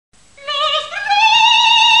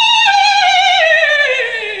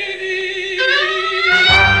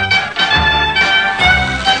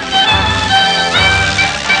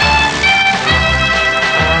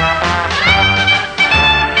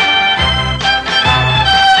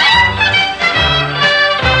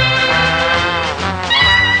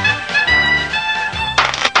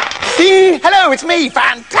it's me.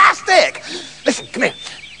 Fantastic. Listen, come here.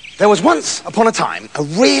 There was once upon a time a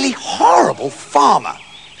really horrible farmer.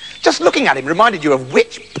 Just looking at him reminded you of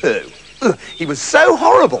witch poo. Ugh, he was so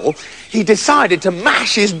horrible, he decided to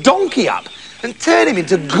mash his donkey up and turn him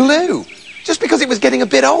into glue, just because it was getting a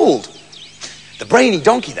bit old. The brainy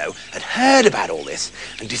donkey, though, had heard about all this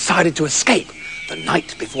and decided to escape the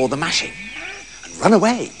night before the mashing and run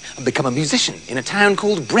away and become a musician in a town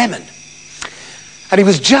called Bremen. And he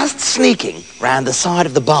was just sneaking round the side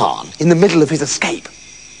of the barn in the middle of his escape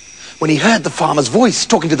when he heard the farmer's voice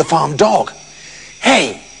talking to the farm dog.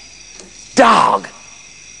 Hey, dog,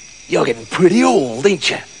 you're getting pretty old, ain't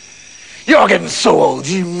you? You're getting so old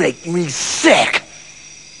you make me sick.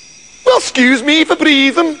 Well, excuse me for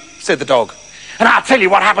breathing, said the dog. And I'll tell you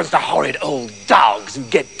what happens to horrid old dogs who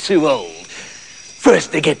get too old.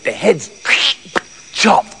 First, they get their heads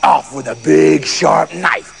chopped off with a big, sharp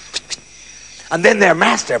knife. And then their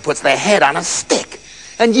master puts their head on a stick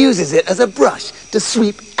and uses it as a brush to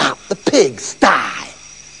sweep out the pig's thigh.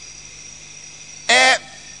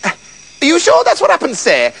 Are you sure that's what happens,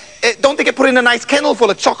 sir? Don't they get put in a nice kennel full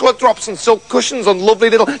of chocolate drops and silk cushions and lovely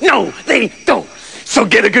little... No, they don't. So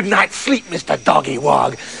get a good night's sleep, Mr. Doggy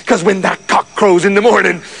Wog, because when that cock crows in the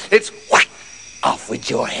morning, it's whack, off with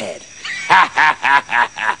your head.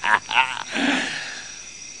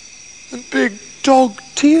 And big dog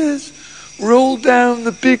tears rolled down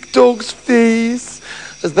the big dog's face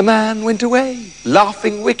as the man went away,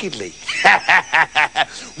 laughing wickedly.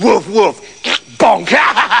 Woof, woof, bonk.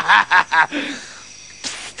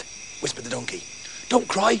 Psst, whispered the donkey. Don't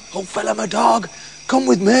cry, old fella, my dog. Come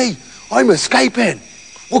with me. I'm escaping.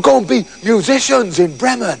 We're going to be musicians in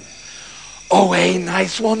Bremen. Oh, hey,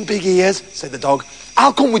 nice one, big ears, said the dog.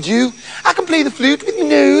 I'll come with you. I can play the flute with my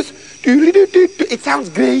nose. Doodly-doo-doo-doo. It sounds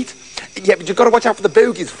great. Yeah, but you've got to watch out for the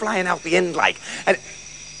bogies flying out the end like. And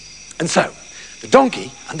so, the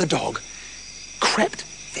donkey and the dog crept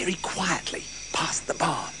very quietly past the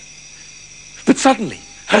barn. But suddenly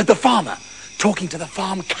heard the farmer talking to the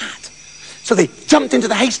farm cat. So they jumped into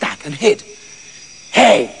the haystack and hid.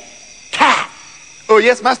 Hey, cat. Oh,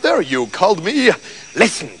 yes, master, you called me.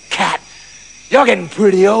 Listen, cat, you're getting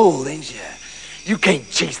pretty old, ain't you? You can't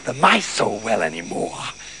chase the mice so well anymore.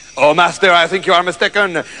 Oh, master, I think you are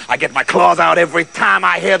mistaken. I get my claws out every time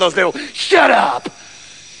I hear those little... Shut up!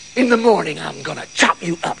 In the morning, I'm gonna chop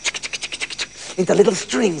you up into little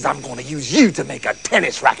strings. I'm gonna use you to make a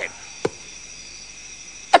tennis racket.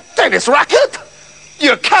 A tennis racket?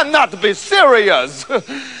 You cannot be serious.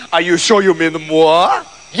 Are you sure you mean moi?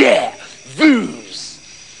 Yeah, vooz.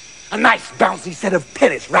 A nice bouncy set of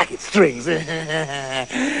tennis racket strings.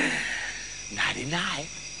 Nighty-night.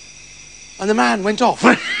 And the man went off,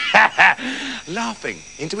 laughing,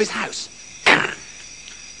 into his house. Cat.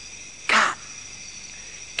 Cat.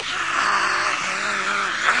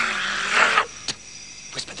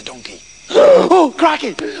 Whispered the donkey. Oh,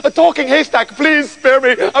 cracky! A talking haystack, please spare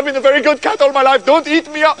me. I've been a very good cat all my life. Don't eat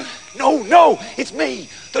me up. No, it's me,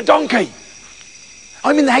 the donkey.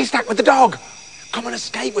 I'm in the haystack with the dog. Come and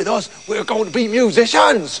escape with us. We're going to be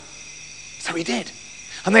musicians. So he did.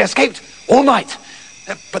 And they escaped all night.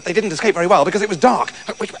 But they didn't escape very well because it was dark.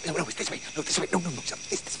 Wait, no, it's this way. No, this way. No,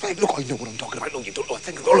 it's this way. Look, I know what I'm talking about. No, you don't know.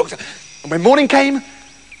 Oh, look. And when morning came,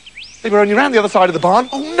 they were only around the other side of the barn.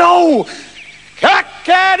 Oh, no!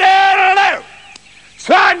 Cock-a-doodle-doo!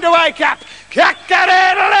 Time to wake up!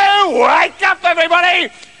 Cock-a-doodle-doo! Wake up, everybody!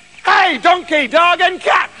 Hey, donkey, dog, and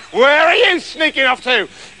cat! Where are you sneaking off to?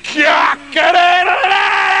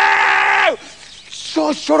 Cock-a-doodle-doo!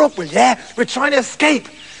 So shut up, will ya? We're trying to escape.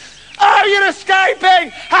 Oh, you're escaping!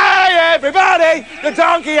 Hey, everybody! The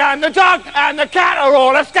donkey and the dog and the cat are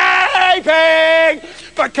all escaping!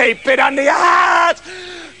 But keep it under your hat!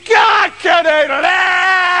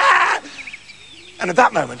 Cock-a-doodle-doo! And at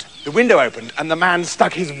that moment, the window opened and the man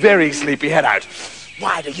stuck his very sleepy head out.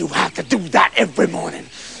 Why do you have to do that every morning?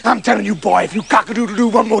 I'm telling you, boy, if you cock-a-doodle-doo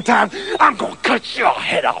one more time, I'm going to cut your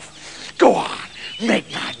head off. Go on, make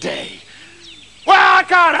my day. Well, I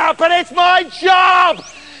can't help it, it's my job!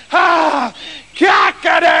 Ah,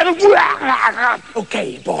 cock-a-doodle.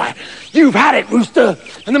 Okay, boy, you've had it, rooster.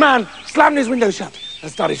 And the man slammed his window shut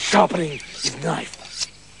and started sharpening his knife.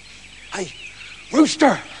 Hey,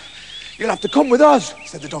 rooster, you'll have to come with us,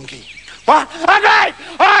 said the donkey. What? Okay,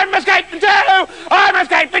 I'm escaping too! I'm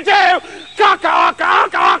escaping too!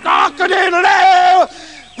 Cock-a-doodle-doo!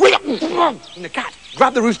 And the cat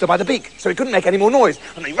grabbed the rooster by the beak so he couldn't make any more noise,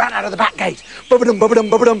 and they ran out of the back gate. Bub-a-dum, bub-a-dum,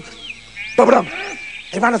 bub-a-dum, bub-a-dum.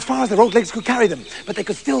 They ran as far as their old legs could carry them, but they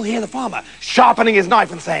could still hear the farmer sharpening his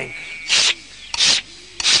knife and saying, shh, shh,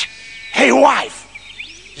 shh. Hey, wife,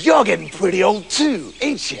 you're getting pretty old too,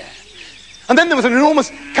 ain't you? And then there was an enormous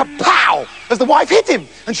kapow as the wife hit him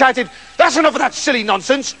and shouted, "That's enough of that silly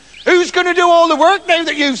nonsense. Who's going to do all the work now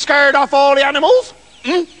that you've scared off all the animals?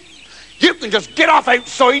 You can just get off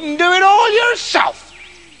outside and do it all yourself."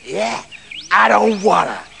 "Yeah, I don't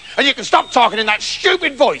wanna." "And you can stop talking in that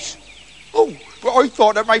stupid voice." "Oh, but I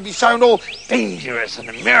thought that made me sound all dangerous and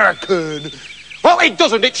American." "Well, it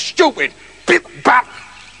doesn't, it's stupid. Bip, bap,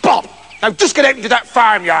 bop. Now just get out into that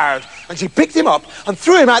farmyard." And she picked him up and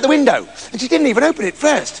threw him out the window. And she didn't even open it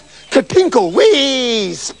first. Ka-tinkle,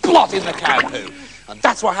 wee, splot in the cow poo. And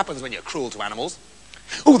that's what happens when you're cruel to animals.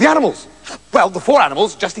 Oh, the animals. Well, the 4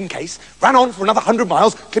 animals, just in case, ran on for another 100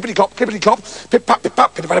 miles, clippity-clop, pip-pap,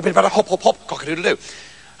 pitter-patter, pitter-patter, hop, hop, hop, cock-a-doodle-doo,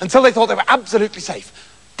 until they thought they were absolutely safe.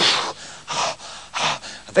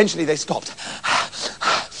 Eventually they stopped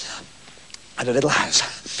at a little house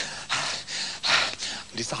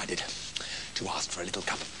and decided to ask for a little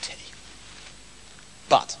cup of tea.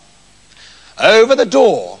 But over the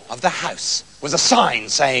door of the house was a sign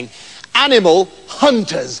saying, "Animal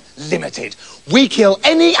Hunters Limited. We kill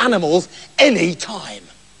any animals any time."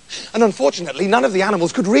 And unfortunately, none of the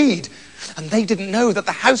animals could read. And they didn't know that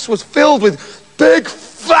the house was filled with big,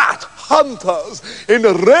 fat hunters in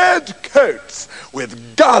red coats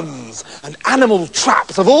with guns and animal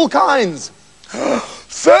traps of all kinds.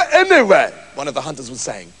 "So anyway," one of the hunters was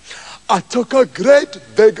saying, "I took a great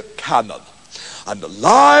big cannon and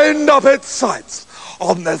lined up its sights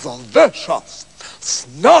on this vicious,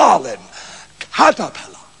 snarling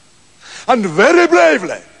caterpillar. And very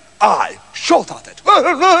bravely, I shot at it,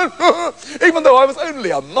 even though I was only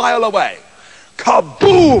a mile away.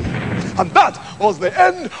 Kaboom! And that was the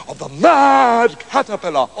end of the mad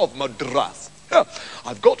caterpillar of Madras. Here,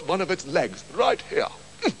 I've got one of its legs right here."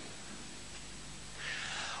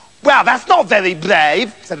 "Well, that's not very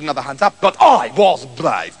brave," said another hunter. "But I was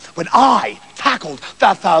brave when I tackled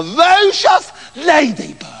the ferocious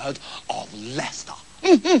ladybird of Leicester.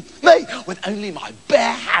 Me, with only my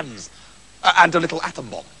bare hands and a little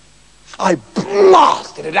atom bomb. I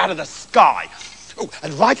blasted it out of the sky. Oh,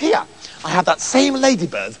 and right here, I have that same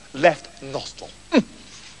ladybird's left nostril."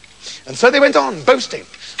 And so they went on boasting,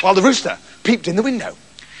 while the rooster peeped in the window.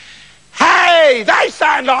 "Hey, they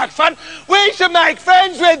sound like fun. We should make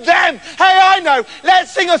friends with them. Hey, I know.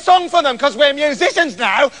 Let's sing a song for them, because we're musicians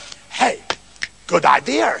now." "Hey, good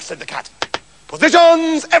idea," said the cat.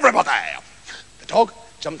 "Positions, everybody." The dog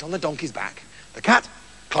jumped on the donkey's back. The cat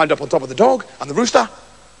climbed up on top of the dog, and the rooster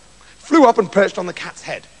flew up and perched on the cat's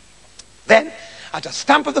head. Then, at a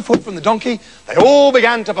stamp of the foot from the donkey, they all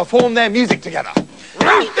began to perform their music together.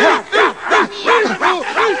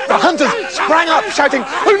 The hunters sprang up, shouting,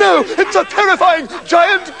 "Oh no, it's a terrifying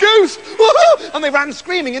giant ghost!" And they ran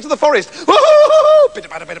screaming into the forest.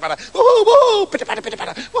 Pitter-patter, pitter-patter, pitter-patter, pitter-patter,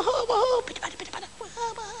 pitter-patter, pitter-patter.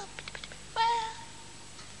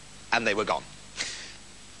 And they were gone.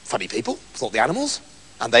 Funny people, thought the animals,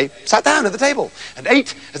 and they sat down at the table and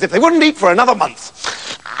ate as if they wouldn't eat for another month.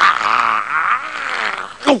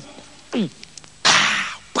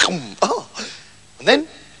 And then,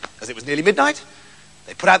 as it was nearly midnight,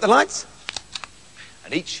 they put out the lights,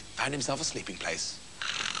 and each found himself a sleeping place.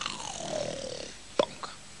 Bonk.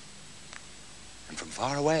 And from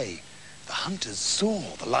far away, the hunters saw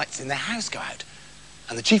the lights in their house go out.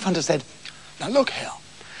 And the chief hunter said, "Now look here,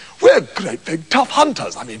 we're great big tough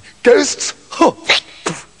hunters. I mean, ghosts." Oh,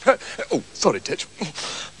 sorry, Titch.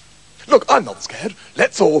 "Look, I'm not scared.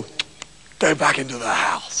 Let's all go back into the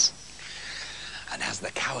house." And as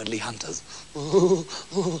the cowardly hunters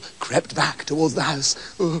crept back towards the house,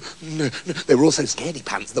 they were all so scaredy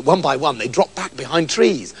pants that one by one they dropped back behind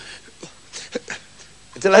trees,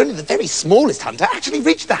 until only the very smallest hunter actually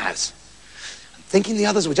reached the house. And thinking the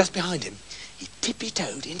others were just behind him, he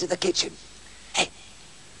tippy-toed into the kitchen. "Hey,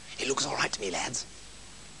 it looks all right to me, lads."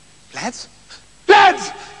 "Lads?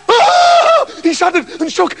 Lads!" He shuddered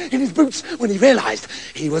and shook in his boots when he realized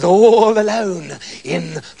he was all alone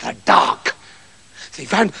in the dark. So he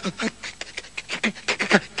found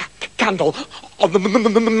a candle on the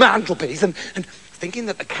mantelpiece, and thinking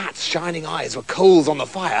that the cat's shining eyes were coals on the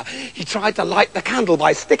fire, he tried to light the candle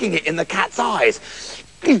by sticking it in the cat's eyes.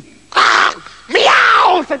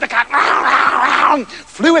 "Meow!" said the cat.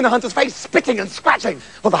 Flew in the hunter's face, spitting and scratching.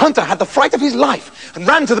 Well, the hunter had the fright of his life and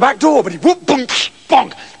ran to the back door, but he whoop, bonk,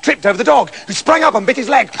 bonk, tripped over the dog, who sprang up and bit his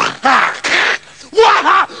leg.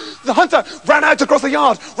 The hunter ran out across the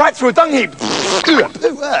yard, right through a dung heap,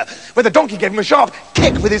 where the donkey gave him a sharp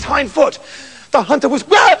kick with his hind foot. The hunter was,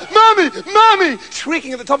 "Mommy, Mommy!"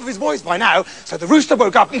 shrieking at the top of his voice by now, so the rooster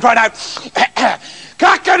woke up and cried out,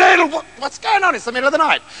 "Cock-a-doodle, what's going on? It's the middle of the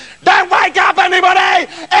night." "Don't wake up, anybody!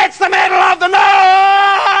 It's the middle of the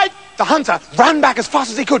night!" the hunter ran back as fast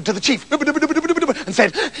as he could to the chief and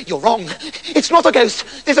said, "You're wrong. It's not a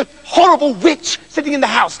ghost. There's a horrible witch sitting in the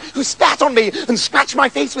house who spat on me and scratched my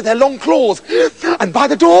face with her long claws. And by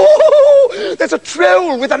the door, there's a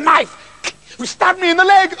troll with a knife who stabbed me in the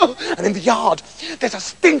leg. And in the yard, there's a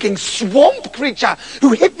stinking swamp creature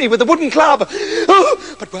who hit me with a wooden club.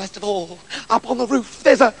 But worst of all, up on the roof,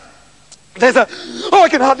 there's a, I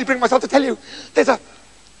can hardly bring myself to tell you, there's a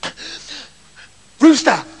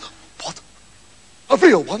rooster." "What? A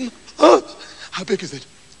real one? How big is it?"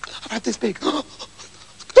 "About this big."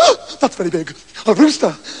 "That's very big. A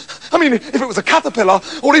rooster. I mean, if it was a caterpillar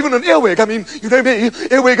or even an earwig, I mean, you know me,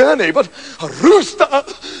 earwig Ernie, but a rooster,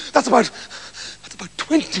 that's about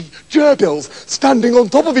 20 gerbills standing on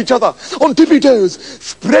top of each other, on tippy toes,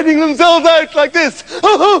 spreading themselves out like this.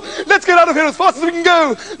 Let's get out of here as fast as we can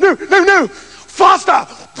go. No, faster."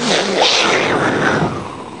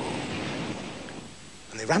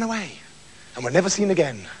 And they ran away and were never seen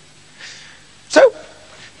again. So,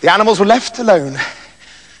 the animals were left alone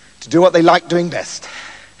to do what they liked doing best,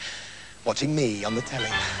 watching me on the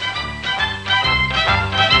telly.